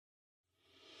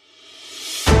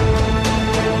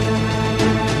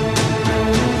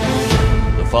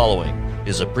following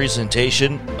is a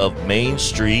presentation of Main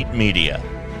Street Media,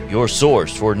 your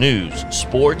source for news,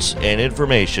 sports, and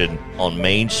information on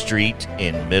Main Street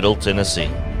in Middle Tennessee.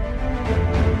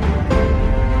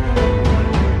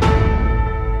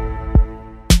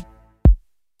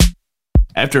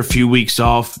 After a few weeks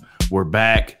off, we're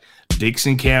back.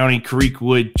 Dickson County,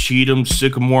 Creekwood, Cheatham,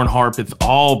 Sycamore, and Harpeth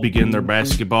all begin their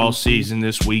basketball season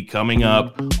this week coming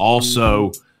up.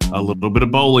 Also, a little bit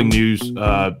of bowling news.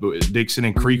 Dickson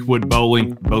and Creekwood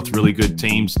bowling, both really good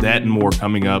teams. That and more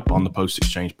coming up on the Post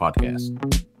Exchange podcast.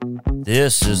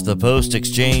 This is the Post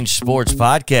Exchange Sports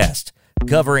Podcast,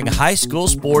 covering high school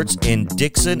sports in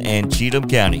Dickson and Cheatham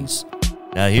counties.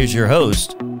 Now here's your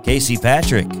host, Casey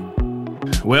Patrick.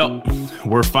 Well,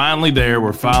 we're finally there.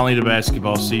 We're finally to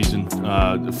basketball season.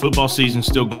 The football season's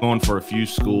still going for a few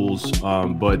schools,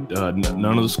 but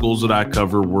none of the schools that I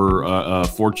cover were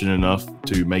fortunate enough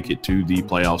to make it to the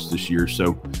playoffs this year.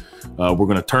 So we're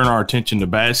going to turn our attention to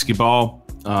basketball.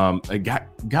 I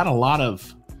got a lot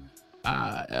of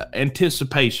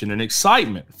anticipation and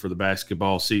excitement for the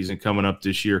basketball season coming up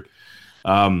this year.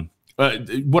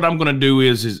 What I'm going to do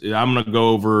is I'm going to go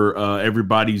over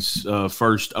everybody's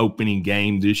first opening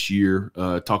game this year,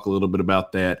 talk a little bit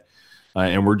about that,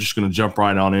 and we're just going to jump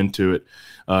right on into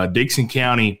it. Dickson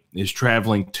County is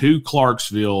traveling to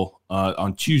Clarksville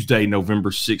on Tuesday, November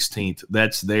 16th.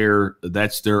 That's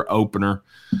their opener.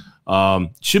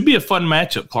 Should be a fun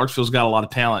matchup. Clarksville's got a lot of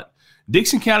talent.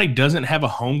 Dickson County doesn't have a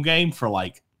home game for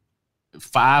like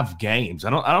 5 games. I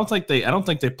don't think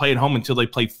they play at home until they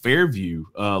play Fairview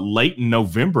late in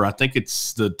November. I think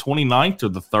it's the 29th or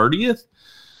the 30th.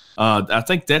 I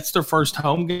think that's their first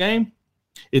home game.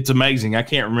 It's amazing. I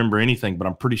can't remember anything, but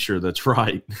I'm pretty sure that's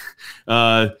right.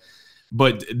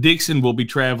 But Dickson will be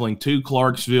traveling to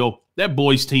Clarksville. That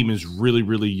boys team is really,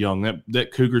 really young.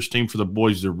 That Cougars team for the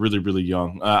boys, they're really, really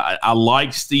young. I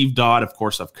like Steve Dodd. Of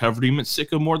course, I've covered him at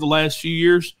Sycamore the last few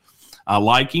years. I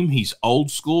like him. He's old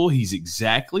school. He's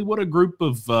exactly what a group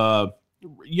of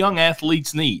young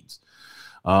athletes needs.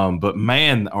 But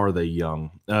man, are they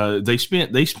young? They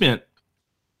spent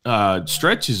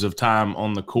stretches of time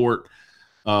on the court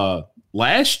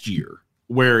last year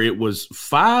where it was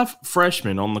 5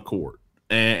 freshmen on the court.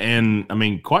 And I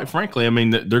mean, quite frankly,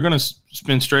 they're going to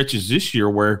spend stretches this year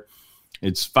where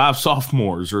it's 5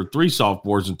 sophomores or 3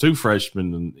 sophomores and 2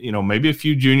 freshmen and, maybe a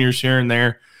few juniors here and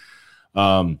there.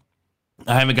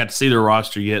 I haven't got to see their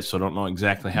roster yet, so I don't know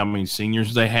exactly how many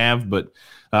seniors they have. But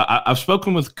I've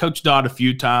spoken with Coach Dodd a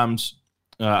few times.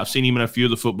 I've seen him in a few of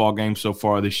the football games so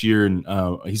far this year, and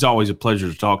he's always a pleasure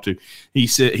to talk to. He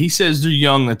says they're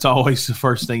young. That's always the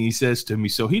first thing he says to me,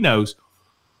 so he knows.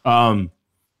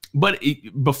 But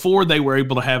before they were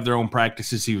able to have their own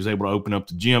practices, he was able to open up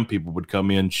the gym. People would come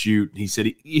in, shoot. He said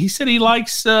he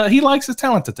likes the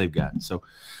talent that they've got. So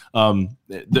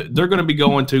they're going to be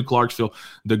going to Clarksville.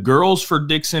 The girls for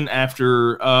Dickson,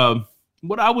 after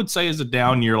what I would say is a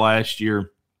down year last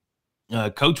year,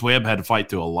 Coach Webb had to fight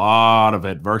through a lot of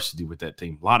adversity with that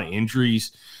team, a lot of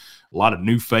injuries, a lot of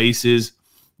new faces.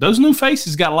 Those new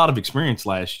faces got a lot of experience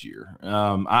last year.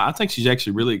 I think she's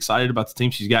actually really excited about the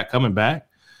team she's got coming back.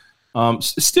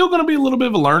 It's still going to be a little bit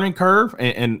of a learning curve,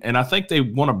 and I think they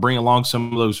want to bring along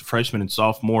some of those freshmen and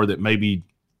sophomore that maybe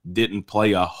didn't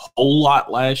play a whole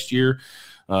lot last year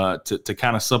to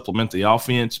kind of supplement the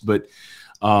offense. But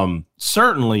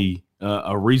certainly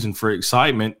a reason for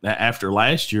excitement after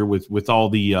last year with all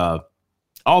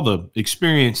the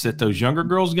experience that those younger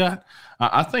girls got.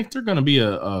 I think they're going to be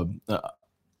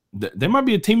they might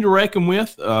be a team to reckon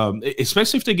with,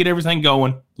 especially if they get everything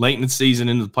going late in the season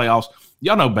into the playoffs.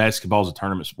 Y'all know basketball is a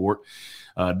tournament sport.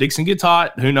 Dickson gets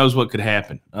hot. Who knows what could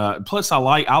happen? Plus, I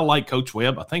like Coach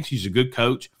Webb. I think she's a good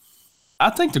coach. I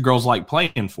think the girls like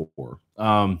playing for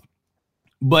her.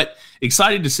 But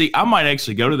excited to see. I might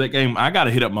actually go to that game. I got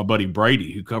to hit up my buddy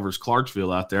Brady, who covers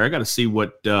Clarksville out there. I got to see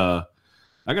what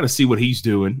he's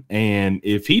doing, and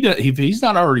if he's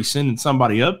not already sending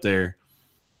somebody up there,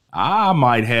 I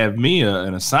might have me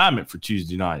an assignment for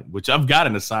Tuesday night. Which I've got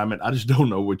an assignment. I just don't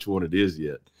know which one it is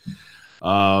yet.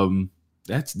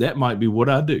 That might be what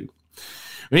I do.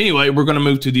 Anyway, we're going to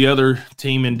move to the other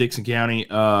team in Dickson County,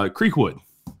 Creekwood.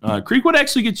 Creekwood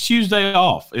actually gets Tuesday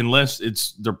off unless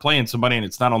they're playing somebody and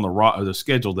it's not on the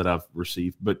schedule that I've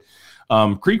received. But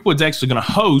Creekwood's actually going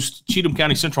to host Cheatham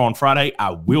County Central on Friday.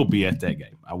 I will be at that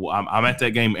game. I'm at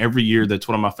that game every year. That's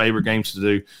one of my favorite games to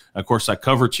do. Of course, I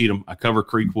cover Cheatham. I cover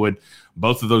Creekwood.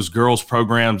 Both of those girls'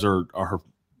 programs are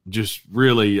just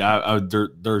really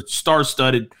they're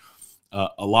star-studded.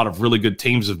 A lot of really good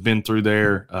teams have been through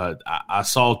there. I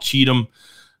saw Cheatham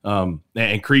And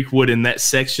Creekwood in that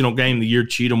sectional game, the year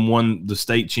Cheatham won the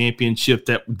state championship,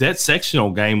 that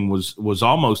sectional game was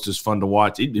almost as fun to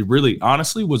watch. It really,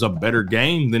 honestly, was a better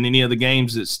game than any of the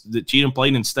games that Cheatham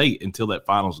played in state until that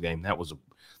finals game. That was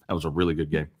a really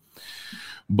good game.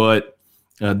 But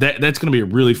that's going to be a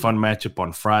really fun matchup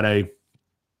on Friday.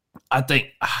 I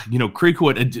think,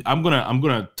 Creekwood, I'm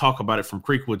gonna talk about it from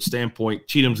Creekwood's standpoint.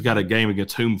 Cheatham's got a game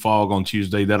against Hume-Fogg on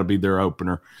Tuesday. That'll be their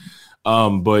opener.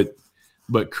 But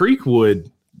Creekwood,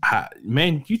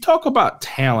 man, you talk about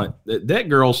talent. That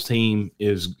girls' team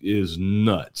is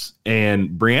nuts.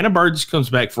 And Brianna Burgess comes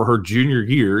back for her junior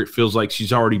year. It feels like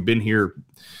she's already been here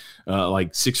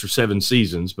like 6 or 7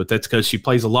 seasons, but that's because she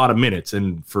plays a lot of minutes,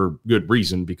 and for good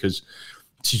reason, because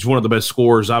she's one of the best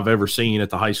scorers I've ever seen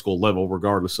at the high school level,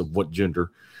 regardless of what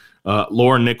gender.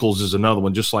 Lauren Nichols is another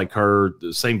one, just like her,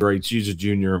 the same grade. She's a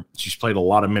junior. She's played a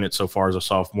lot of minutes so far as a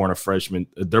sophomore and a freshman.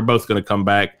 They're both going to come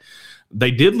back. They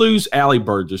did lose Allie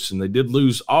Burgess, and they did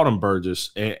lose Autumn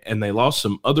Burgess, and they lost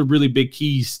some other really big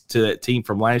keys to that team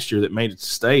from last year that made it to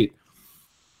state.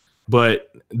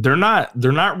 But they're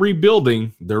not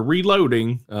rebuilding. They're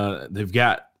reloading. They've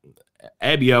got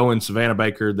Abby O and Savannah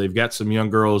Baker. They've got some young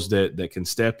girls that can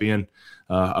step in.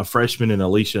 A freshman in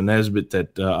Alicia Nesbitt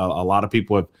that a lot of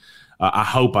people have. I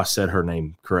hope I said her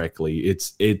name correctly.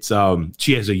 It's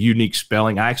she has a unique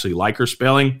spelling. I actually like her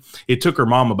spelling. It took her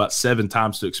mom about 7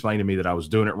 times to explain to me that I was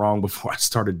doing it wrong before I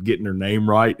started getting her name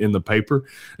right in the paper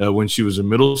when she was in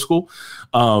middle school.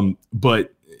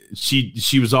 But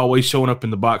she was always showing up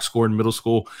in the box score in middle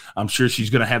school. I'm sure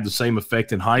she's going to have the same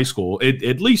effect in high school,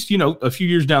 at least, a few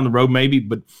years down the road maybe.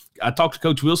 But I talked to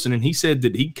Coach Wilson, and he said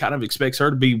that he kind of expects her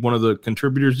to be one of the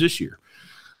contributors this year.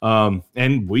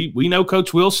 And we know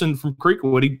Coach Wilson from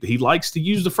Creekwood. He likes to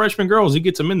use the freshman girls. He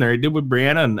gets them in there. He did with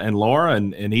Brianna and Laura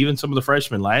and even some of the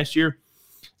freshmen last year.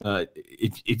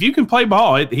 If you can play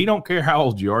ball, he don't care how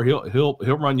old you are. He'll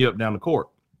run you up down the court.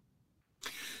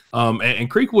 And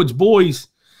Creekwood's boys,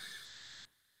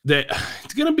 that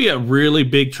it's going to be a really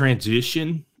big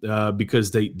transition because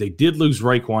they did lose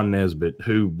Raekwon Nesbitt,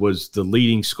 who was the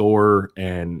leading scorer,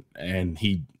 and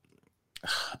he.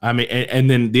 I mean, and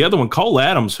then the other one, Cole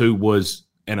Adams, who was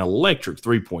an electric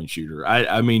 3-point shooter.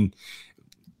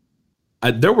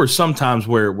 There were some times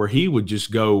where he would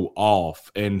just go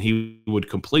off and he would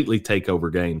completely take over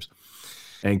games.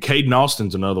 And Caden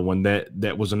Austin's another one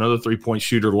that was another 3-point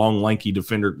shooter, long, lanky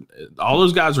defender. All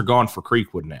those guys are gone for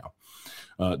Creekwood now.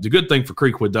 The good thing for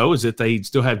Creekwood, though, is that they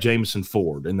still have Jamison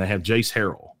Ford and they have Jace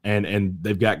Harrell, and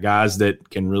they've got guys that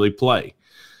can really play.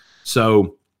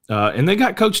 So. And they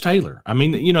got Coach Taylor. I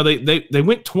mean, they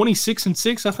went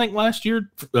 26-6, I think, last year,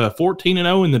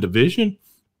 14-0 in the division.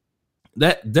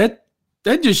 That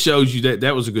just shows you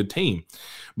that was a good team.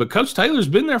 But Coach Taylor's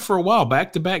been there for a while,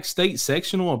 back-to-back state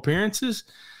sectional appearances.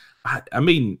 I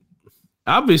mean,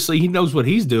 obviously he knows what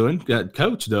he's doing.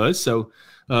 Coach does. So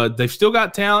they've still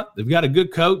got talent. They've got a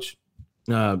good coach.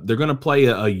 They're going to play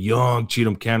a young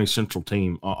Cheatham County Central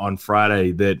team on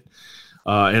Friday. And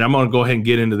I'm going to go ahead and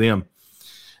get into them.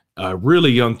 Really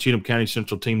young Cheatham County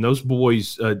Central team. Those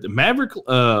boys, Maverick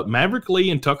Lee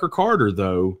and Tucker Carter,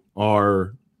 though,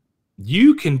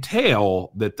 you can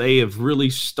tell that they have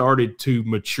really started to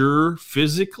mature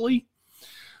physically.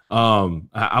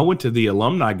 I went to the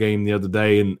alumni game the other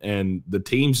day, and the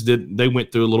teams they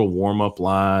went through a little warm-up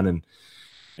line,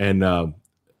 and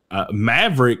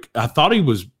Maverick, I thought he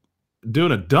was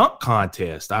doing a dunk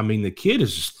contest. I mean, the kid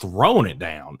is just throwing it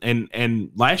down.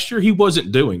 And last year he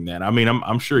wasn't doing that. I mean,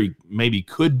 I'm sure he maybe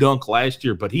could dunk last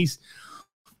year, but he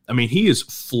is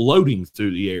floating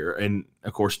through the air. And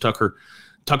of course,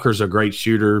 Tucker's a great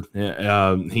shooter.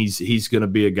 He's going to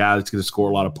be a guy that's going to score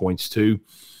a lot of points too.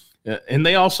 And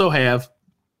they also have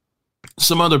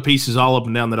some other pieces all up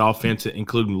and down that offense,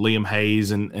 including Liam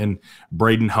Hayes and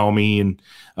Braden Homey and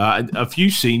a few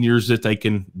seniors that they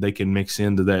can mix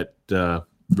into that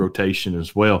rotation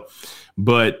as well.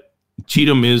 But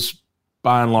Cheatham is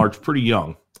by and large pretty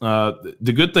young.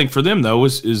 The good thing for them, though,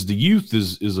 is the youth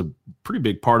is a pretty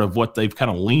big part of what they've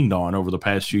kind of leaned on over the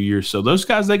past few years. So those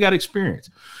guys, they got experience.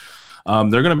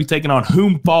 They're going to be taking on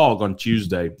Hume-Fogg on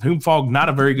Tuesday. Hume-Fogg, not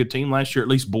a very good team last year, at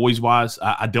least boys-wise.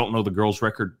 I don't know the girls'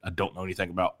 record. I don't know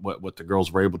anything about what the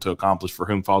girls were able to accomplish for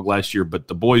Hume-Fogg last year, but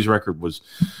the boys' record was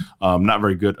not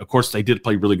very good. Of course, they did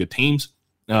play really good teams,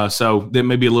 so that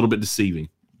may be a little bit deceiving.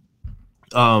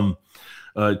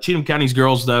 Cheatham County's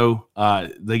girls, though,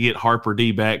 they get Harper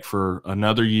D back for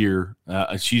another year.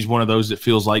 She's one of those that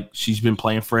feels like she's been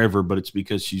playing forever, but it's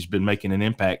because she's been making an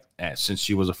impact since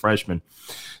she was a freshman.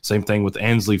 Same thing with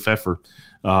Ansley Pfeffer.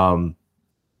 And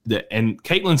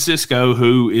Caitlin Cisco,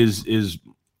 who is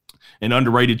an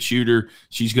underrated shooter.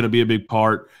 She's going to be a big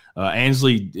part.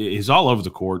 Ansley is all over the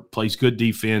court, plays good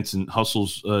defense and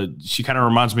hustles. She kind of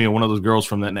reminds me of one of those girls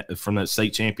from that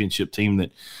state championship team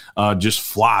that just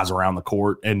flies around the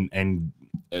court and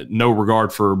no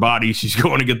regard for her body. She's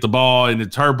going to get the ball, and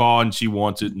it's her ball, and she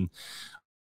wants it. And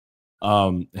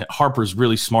Harper's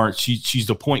really smart. She's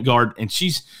the point guard, and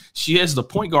she has the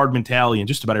point guard mentality in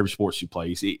just about every sport she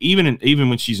plays. Even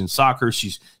when she's in soccer,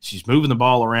 she's moving the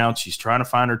ball around. She's trying to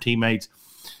find her teammates.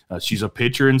 She's a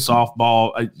pitcher in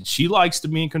softball. She likes to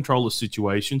be in control of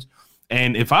situations.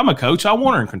 And if I'm a coach, I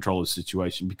want her in control of the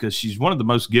situation because she's one of the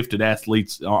most gifted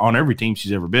athletes on every team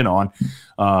she's ever been on.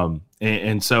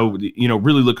 And so,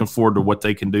 really looking forward to what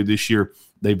they can do this year.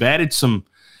 They've added some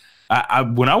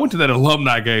when I went to that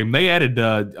alumni game, they added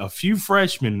a few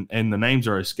freshmen, and the names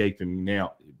are escaping me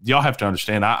now. Y'all have to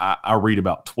understand, I read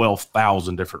about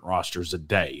 12,000 different rosters a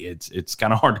day. It's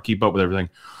kind of hard to keep up with everything.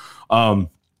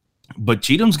 But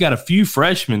Cheatham's got a few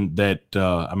freshmen that,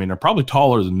 are probably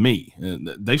taller than me.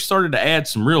 They've started to add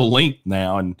some real length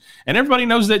now. And everybody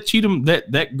knows that Cheatham,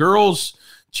 that girls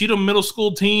Cheatham middle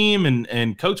school team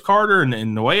and Coach Carter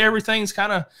and the way everything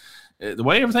kind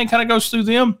of goes through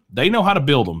them, they know how to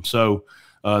build them. So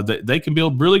they can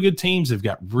build really good teams. They've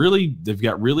got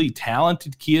really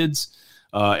talented kids.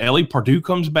 Ellie Pardue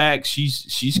comes back.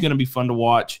 She's going to be fun to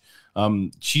watch.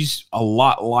 She's a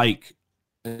lot like,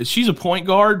 she's a point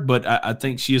guard, but I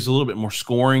think she has a little bit more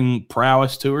scoring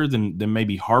prowess to her than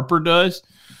maybe Harper does.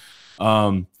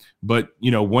 But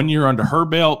 1 year under her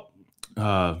belt,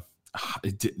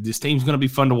 this team's going to be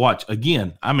fun to watch.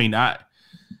 Again,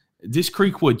 this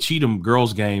Creekwood Cheatham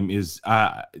girls game is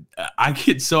I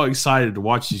get so excited to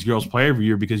watch these girls play every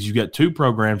year because you've got two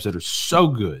programs that are so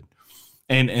good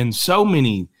and so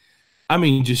many,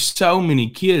 just so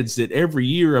many kids that every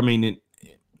year,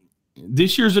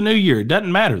 this year's a new year. It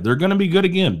doesn't matter. They're going to be good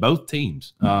again, both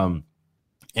teams. And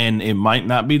it might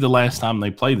not be the last time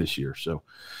they play this year. So,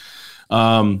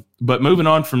 but moving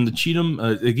on from the Cheatham,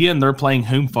 again, they're playing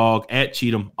Hoomfog at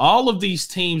Cheatham. All of these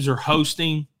teams are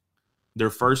hosting their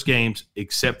first games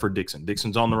except for Dickson.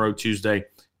 Dixon's on the road Tuesday.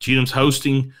 Cheatham's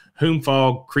hosting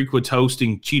Hoomfog. Creekwood's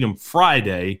hosting Cheatham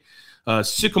Friday.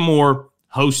 Sycamore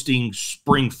hosting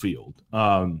Springfield.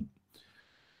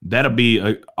 That'll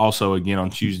be also again on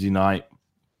Tuesday night.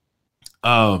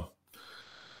 Now,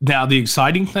 the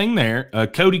exciting thing there,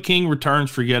 Cody King returns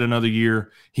for yet another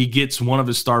year. He gets one of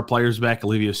his star players back,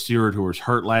 Olivia Stewart, who was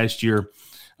hurt last year.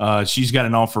 She's got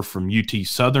an offer from UT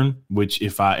Southern, which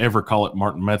if I ever call it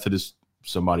Martin Methodist,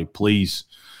 somebody please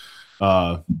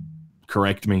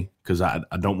correct me because I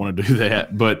don't want to do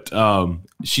that. But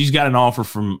she's got an offer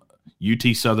from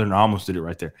UT Southern. I almost did it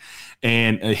right there.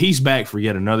 And he's back for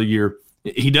yet another year.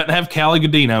 He doesn't have Callie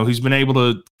Godino, who's been able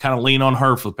to kind of lean on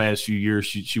her for the past few years.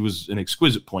 She was an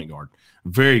exquisite point guard.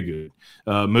 Very good.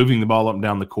 Moving the ball up and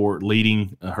down the court,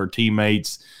 leading her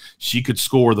teammates. She could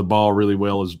score the ball really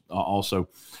well as also.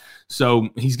 So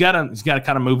he's got to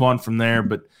kind of move on from there.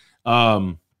 But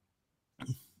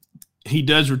he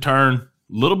does return. A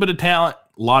little bit of talent,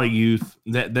 a lot of youth.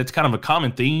 That's kind of a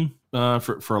common theme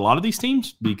for a lot of these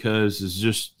teams because it's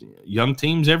just young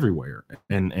teams everywhere,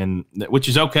 and which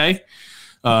is okay.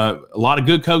 A lot of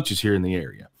good coaches here in the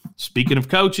area. Speaking of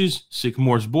coaches,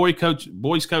 Sycamore's boys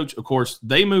coach, of course,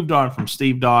 they moved on from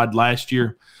Steve Dodd last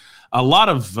year. A lot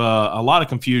of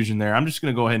confusion there. I'm just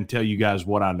going to go ahead and tell you guys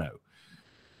what I know.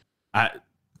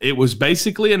 It was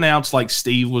basically announced like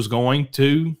Steve was going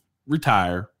to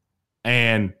retire,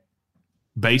 and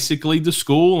basically the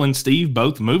school and Steve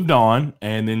both moved on,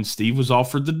 and then Steve was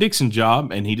offered the Dickson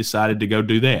job, and he decided to go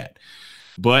do that.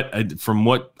 But from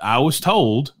what I was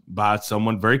told by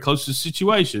someone very close to the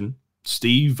situation,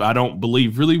 Steve, I don't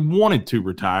believe, really wanted to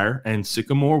retire, and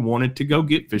Sycamore wanted to go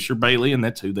get Fisher Bailey, and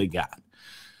that's who they got.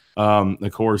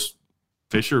 Of course,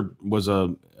 Fisher was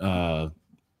a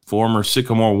former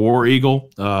Sycamore War Eagle.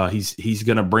 He's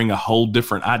going to bring a whole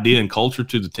different idea and culture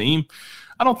to the team.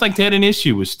 I don't think they had an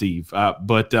issue with Steve,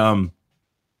 but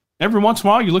every once in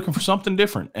a while you're looking for something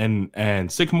different,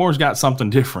 and Sycamore's got something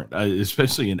different,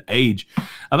 especially in age.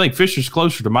 I think Fisher's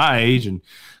closer to my age, and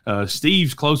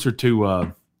Steve's closer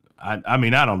to I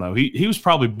don't know. He was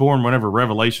probably born whenever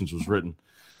Revelations was written.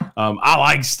 I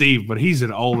like Steve, but he's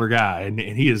an older guy, and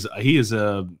he's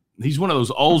one of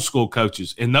those old school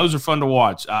coaches, and those are fun to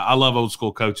watch. I love old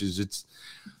school coaches. It's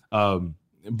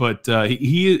but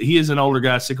he is an older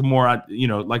guy. Sycamore,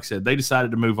 like I said, they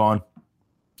decided to move on.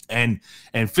 And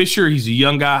Fisher, he's a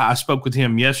young guy. I spoke with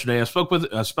him yesterday. I've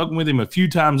spoken with him a few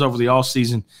times over the off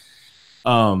season.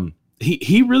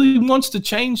 He really wants to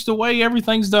change the way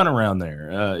everything's done around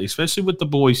there, especially with the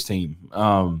boys team.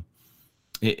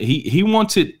 he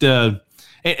wants it.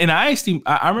 And I asked him.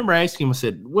 I remember asking him. I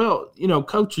said, "Well,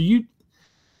 Coach, are you?"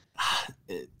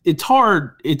 It's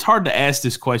hard to ask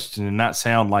this question and not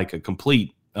sound like a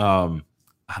complete, I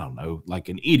don't know, like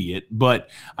an idiot. But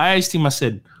I asked him. I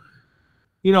said,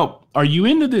 are you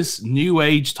into this new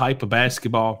age type of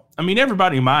basketball? I mean,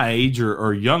 everybody my age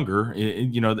or younger,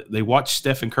 they watch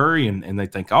Stephen Curry and they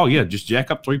think, oh, yeah, just jack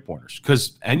up three-pointers.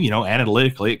 Because,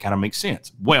 analytically, it kind of makes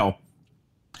sense. Well,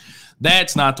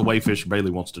 that's not the way Fisher Bailey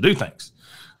wants to do things.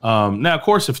 Now, of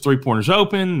course, if three-pointers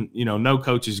open, no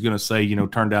coach is going to say,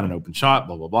 turn down an open shot,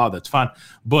 blah, blah, blah. That's fine.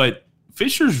 But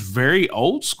Fisher's very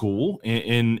old school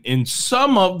in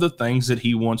some of the things that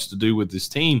he wants to do with this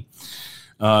team.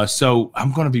 So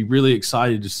I'm going to be really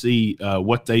excited to see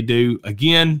what they do.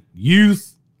 Again,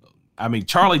 youth. I mean,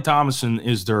 Charlie Thomason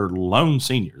is their lone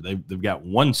senior. They've got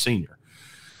one senior.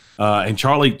 And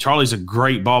Charlie's a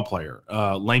great ball player.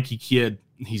 Lanky kid.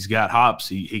 He's got hops.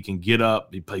 He can get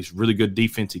up. He plays really good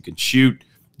defense. He can shoot.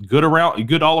 Good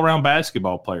all-around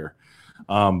basketball player.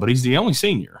 But he's the only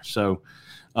senior. So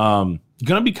going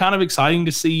to be kind of exciting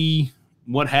to see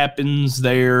what happens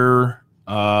there.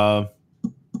 I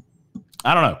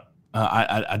don't know.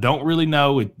 I don't really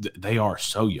know. They are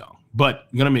so young. But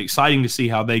going to be exciting to see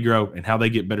how they grow and how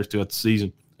they get better throughout the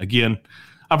season. Again,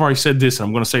 I've already said this, and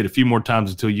I'm going to say it a few more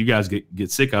times until you guys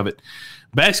get sick of it.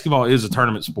 Basketball is a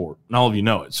tournament sport, and all of you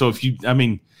know it. So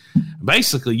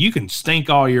basically you can stink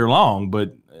all year long,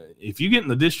 but if you get in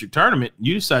the district tournament,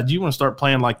 you decide you want to start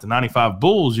playing like the 95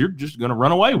 Bulls, you're just going to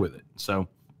run away with it. So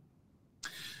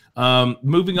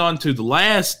moving on to the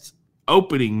last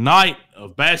opening night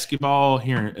of basketball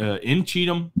here in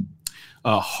Cheatham,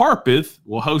 Harpeth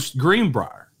will host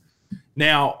Greenbrier.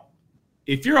 Now,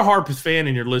 if you're a Harpeth fan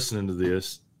and you're listening to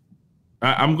this,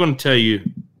 I'm going to tell you,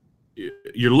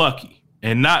 you're lucky.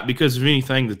 And not because of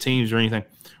anything, the teams or anything.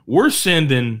 We're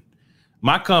sending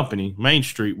my company, Main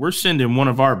Street, we're sending one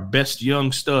of our best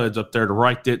young studs up there to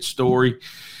write that story.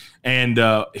 And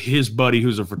his buddy,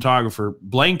 who's a photographer,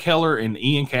 Blaine Keller and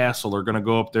Ian Castle, are going to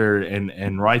go up there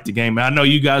and write the game. I know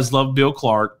you guys love Bill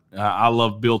Clark. I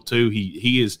love Bill too.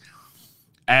 He is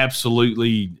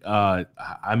absolutely I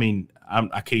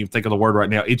can't even think of the word right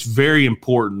now. It's very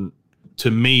important to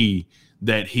me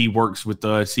that he works with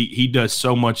us. He does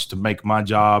so much to make my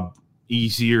job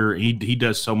easier. He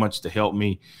does so much to help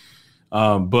me.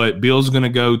 But Bill's going to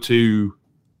go to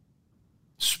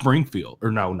Springfield.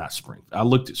 Or no, not Springfield. I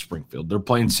looked at Springfield. They're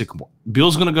playing Sycamore.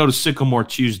 Bill's going to go to Sycamore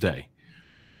Tuesday.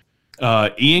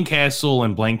 Ian Castle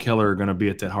and Blaine Keller are going to be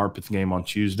at that Harpeth game on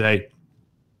Tuesday.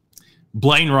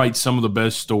 Blaine writes some of the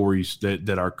best stories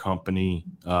that our company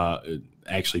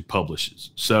actually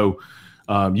publishes. So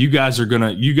you guys are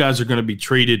gonna be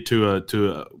treated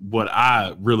to what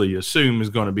I really assume is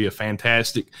going to be a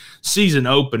fantastic season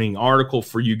opening article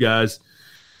for you guys.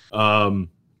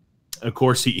 Of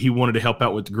course, he wanted to help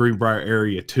out with the Greenbrier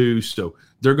area too, so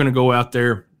they're going to go out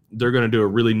there. They're going to do a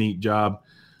really neat job.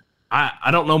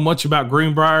 I don't know much about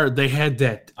Greenbrier. They had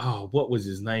that. Oh, what was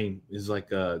his name? It's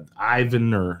like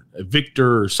Ivan or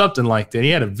Victor or something like that. He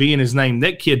had a V in his name.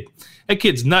 That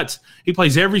kid's nuts. He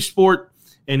plays every sport.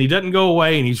 And he doesn't go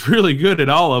away, and he's really good at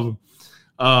all of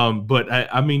them. But,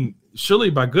 surely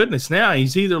by goodness now,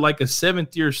 he's either like a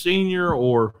seventh-year senior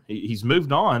or he's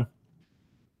moved on.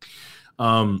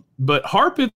 But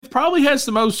Harpeth probably has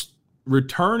the most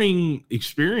returning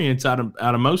experience out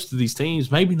of most of these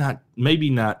teams. Maybe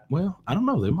not. Well, I don't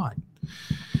know. They might.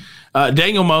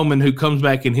 Daniel Moman, who comes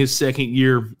back in his second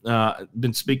year,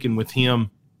 been speaking with him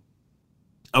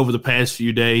over the past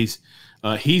few days.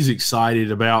 He's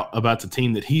excited about the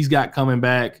team that he's got coming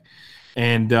back.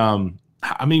 And,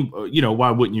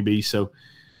 why wouldn't you be? So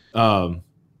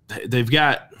they've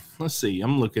got – let's see.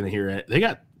 I'm looking here. They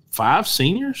got 5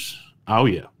 seniors. Oh,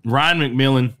 yeah. Ryan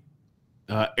McMillan,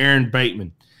 Aaron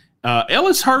Bateman.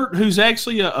 Ellis Hurt, who's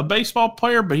actually a baseball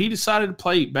player, but he decided to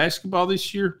play basketball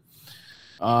this year.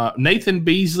 Nathan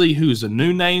Beasley, who's a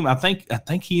new name. I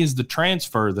think he is the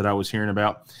transfer that I was hearing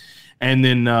about. And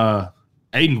then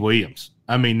Aiden Williams.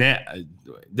 I mean,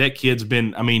 that kid's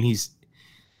been. I mean, he's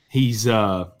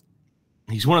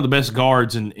one of the best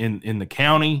guards in the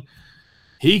county.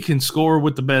 He can score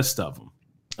with the best of them.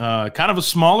 Kind of a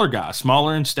smaller guy,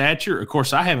 smaller in stature. Of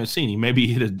course, I haven't seen him. Maybe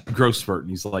he hit a growth spurt and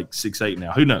he's like 6'8"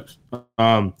 now. Who knows?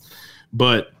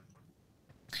 But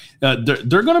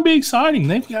they're going to be exciting.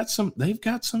 They've got some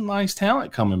nice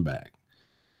talent coming back.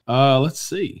 Let's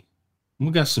see.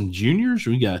 We got some juniors.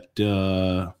 We got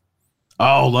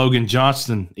Logan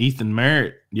Johnston, Ethan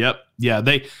Merritt. Yep. Yeah,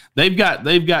 they've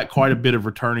got quite a bit of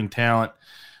returning talent.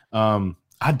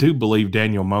 I do believe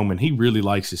Daniel Moman, he really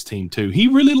likes his team too. He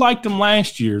really liked them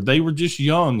last year. They were just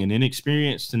young and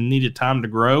inexperienced and needed time to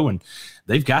grow, and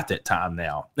they've got that time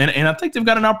now. And I think they've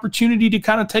got an opportunity to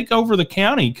kind of take over the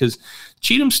county because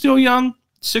Cheatham's still young,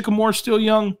 Sycamore's still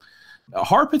young.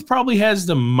 Harpeth probably has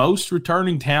the most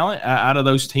returning talent out of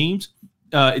those teams.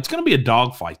 It's going to be a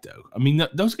dogfight, though. I mean,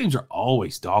 those games are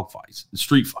always dogfights,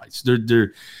 street fights.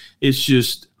 It's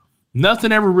just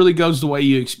nothing ever really goes the way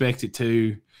you expect it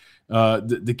to.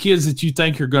 The kids that you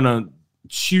think are going to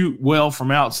shoot well from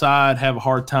outside have a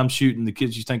hard time shooting. The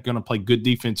kids you think are going to play good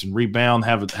defense and rebound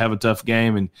have a tough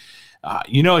game. And,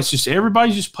 it's just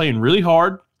everybody's just playing really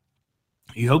hard.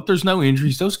 You hope there's no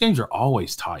injuries. Those games are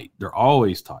always tight. They're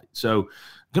always tight. So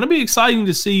going to be exciting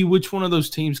to see which one of those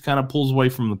teams kind of pulls away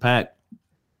from the pack.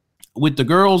 With the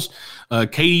girls,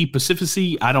 Katie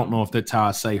Pacifici, I don't know if that's how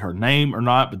I say her name or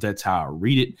not, but that's how I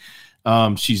read it.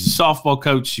 She's a softball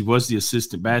coach. She was the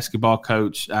assistant basketball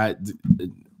coach.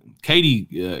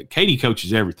 Katie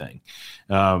coaches everything,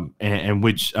 and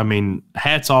which, I mean,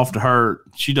 hats off to her.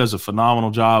 She does a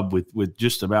phenomenal job with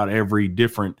just about every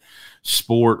different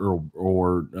sport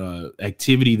or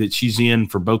activity that she's in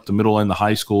for both the middle and the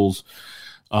high schools.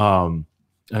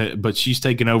 But she's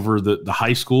taken over the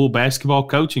high school basketball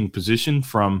coaching position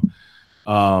from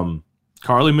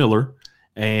Carly Miller,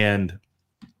 and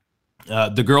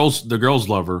the girls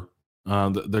love her.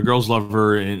 The girls love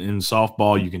her in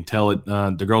softball. You can tell it.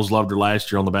 The girls loved her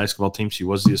last year on the basketball team. She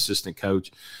was the assistant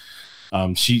coach.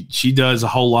 She does a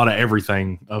whole lot of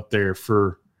everything up there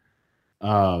for.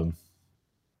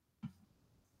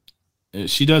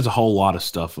 She does a whole lot of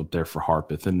stuff up there for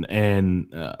Harpeth,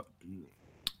 and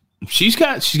she's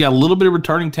got a little bit of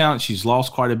returning talent. She's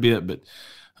lost quite a bit, but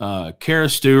Kara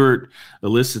Stewart,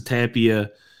 Alyssa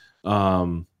Tapia,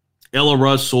 Ella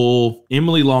Russell,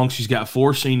 Emily Long. She's got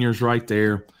 4 seniors right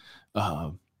there,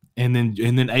 and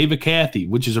then Ava Cathy,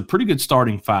 which is a pretty good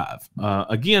starting 5.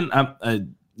 Again,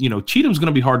 Cheatham's going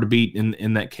to be hard to beat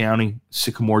in that county.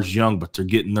 Sycamore's young, but they're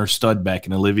getting their stud back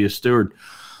in Olivia Stewart.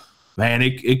 Man,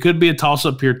 it could be a toss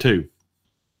up here too.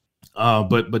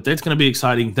 But that's going to be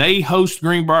exciting. They host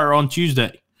Greenbrier on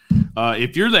Tuesday.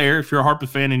 If you're there, if you're a Harpeth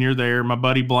fan and you're there, my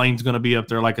buddy Blaine's going to be up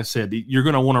there. Like I said, you're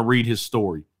going to want to read his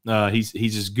story.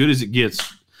 He's as good as it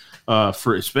gets,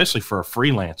 especially for a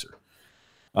freelancer.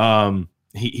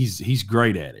 He's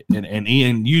great at it, and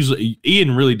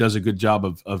Ian really does a good job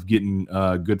of getting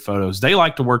good photos. They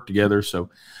like to work together. So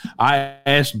I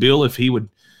asked Bill if he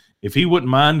wouldn't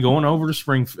mind going over to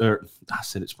Springfield. I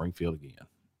said it's Springfield again.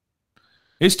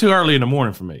 It's too early in the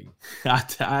morning for me. I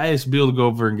asked Bill to go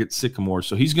over and get Sycamore,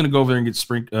 so he's going to go over there and get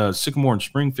Sycamore in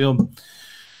Springfield.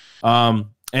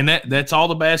 And that's all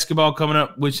the basketball coming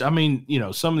up, which, I mean,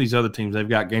 some of these other teams, they've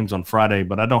got games on Friday,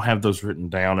 but I don't have those written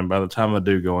down, and by the time I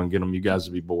do go and get them, you guys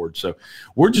will be bored. So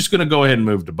we're just going to go ahead and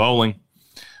move to bowling.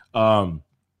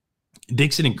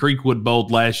 Dickson and Creekwood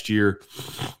bowled last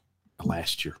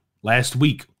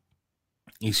week.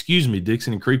 Excuse me,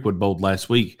 Dickson and Creekwood bowled last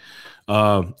week.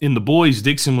 In the boys,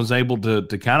 Dickson was able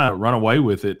to kind of run away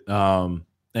with it.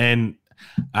 And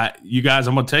you guys,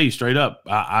 I'm going to tell you straight up,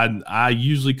 I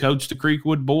usually coach the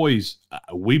Creekwood boys.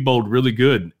 We bowled really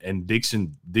good, and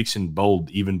Dickson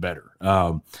bowled even better.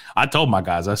 I told my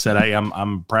guys, I said, hey,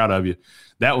 I'm proud of you.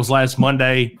 That was last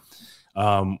Monday.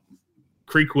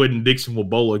 Creekwood and Dickson will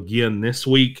bowl again this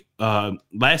week.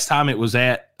 Last time it was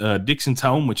at Dickson's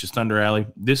home, which is Thunder Alley.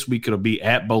 This week it'll be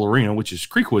at Bowl Arena, which is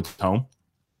Creekwood's home.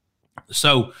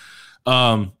 So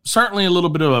certainly a little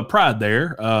bit of a pride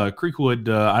there. Creekwood,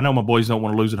 I know my boys don't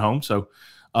want to lose at home, so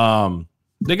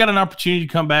they got an opportunity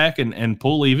to come back and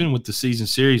pull even with the season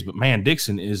series. But, man,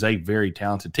 Dickson is a very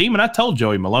talented team, and I told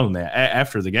Joey Malone that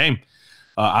after the game.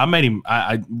 I made him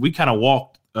 – we kind of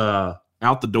walked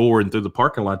out the door and through the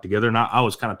parking lot together, and I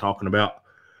was kind of talking about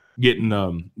getting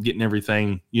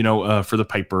everything, for the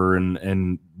paper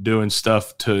and doing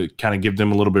stuff to kind of give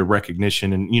them a little bit of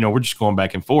recognition. And, we're just going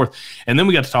back and forth. And then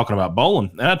we got to talking about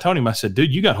bowling. And I told him, I said,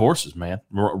 dude, you got horses, man.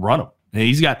 Run them. And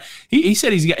he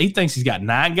said he thinks he's got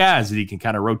 9 guys that he can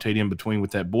kind of rotate in between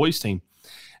with that boys team.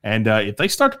 And if they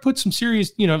start to put some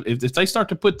serious, if they start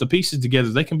to put the pieces together,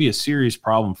 they can be a serious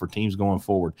problem for teams going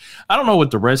forward. I don't know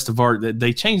what the rest of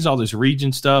they changed all this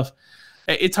region stuff.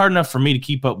 It's hard enough for me to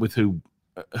keep up with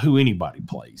who anybody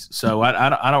plays. So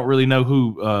I don't really know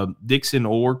who Dickson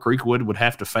or Creekwood would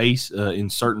have to face in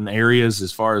certain areas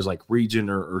as far as like region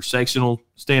or sectional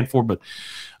stand for. But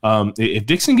if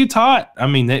Dickson gets hot, I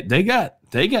mean, they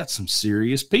got some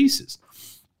serious pieces.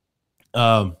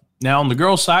 Now on the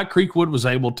girls' side, Creekwood was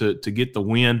able to get the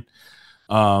win.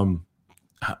 I'm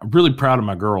really proud of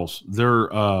my girls. They're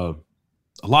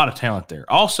A lot of talent there.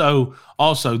 Also,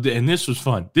 and this was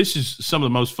fun. This is some of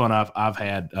the most fun I've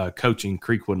had coaching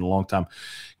Creekwood in a long time.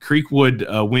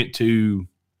 Creekwood went to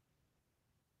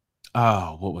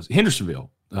what was it?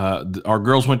 Hendersonville. Our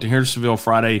girls went to Hendersonville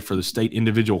Friday for the state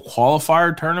individual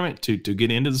qualifier tournament to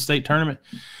get into the state tournament.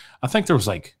 I think there was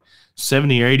like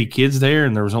 70 or 80 kids there,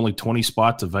 and there was only 20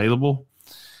 spots available.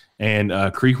 And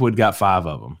Creekwood got 5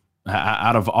 of them.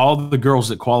 Out of all the girls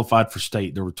that qualified for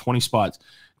state, there were 20 spots.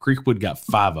 Creekwood got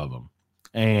 5 of them.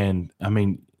 And, I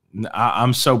mean,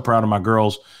 I'm so proud of my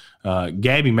girls.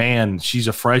 Gabby Mann, she's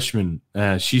a freshman.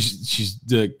 She's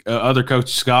the other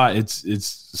coach, Scott.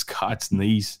 It's Scott's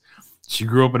niece. She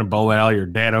grew up in a bowling alley. Her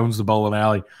dad owns the bowling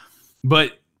alley.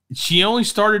 But she only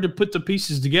started to put the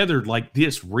pieces together like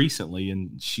this recently,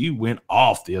 and she went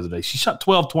off the other day. She shot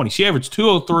 12-20. She averaged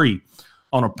 203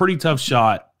 on a pretty tough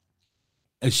shot.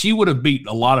 And she would have beat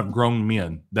a lot of grown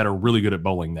men that are really good at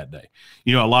bowling that day.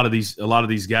 You know, a lot of these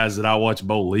guys that I watch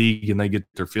bowl league and they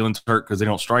get their feelings hurt because they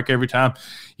don't strike every time.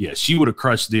 Yeah, she would have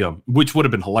crushed them, which would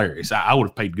have been hilarious. I would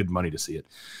have paid good money to see it.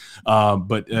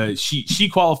 But she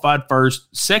qualified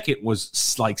first. Second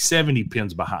was like 70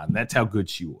 pins behind. That's how good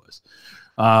she was.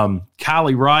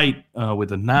 Kylie Wright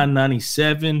with a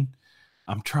 997.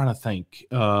 I'm trying to think.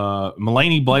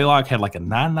 Mulaney Blaylock had like a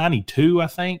 992, I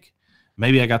think.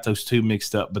 Maybe I got those two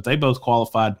mixed up, but they both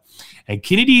qualified. And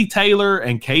Kennedy Taylor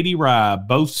and Katie Rye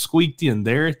both squeaked in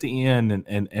there at the end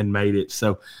and made it.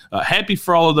 So happy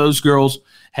for all of those girls.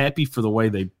 Happy for the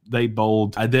way they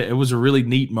bowled. It was a really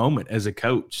neat moment as a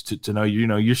coach to know,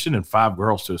 you're sending 5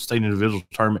 girls to a state individual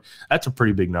tournament. That's a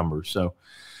pretty big number. So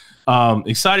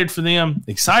excited for them.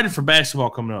 Excited for basketball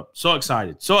coming up. So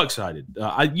excited.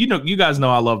 You guys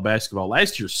know I love basketball.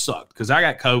 Last year sucked because I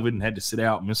got COVID and had to sit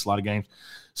out and miss a lot of games.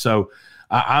 So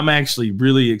I'm actually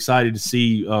really excited to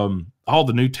see all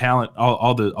the new talent,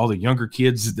 all the younger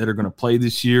kids that are going to play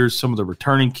this year. Some of the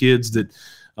returning kids that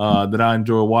I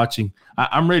enjoy watching.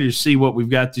 I'm ready to see what we've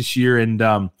got this year,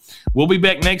 and we'll be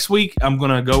back next week. I'm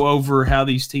going to go over how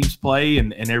these teams play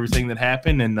and everything that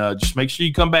happened, and just make sure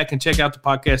you come back and check out the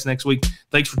podcast next week.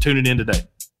 Thanks for tuning in today.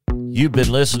 You've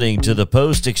been listening to the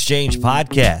Post Exchange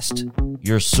Podcast,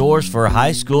 your source for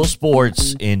high school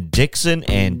sports in Dickson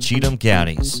and Cheatham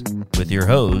Counties, with your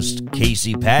host,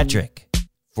 Casey Patrick.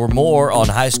 For more on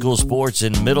high school sports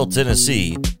in Middle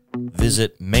Tennessee,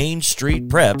 visit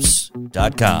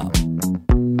mainstreetpreps.com.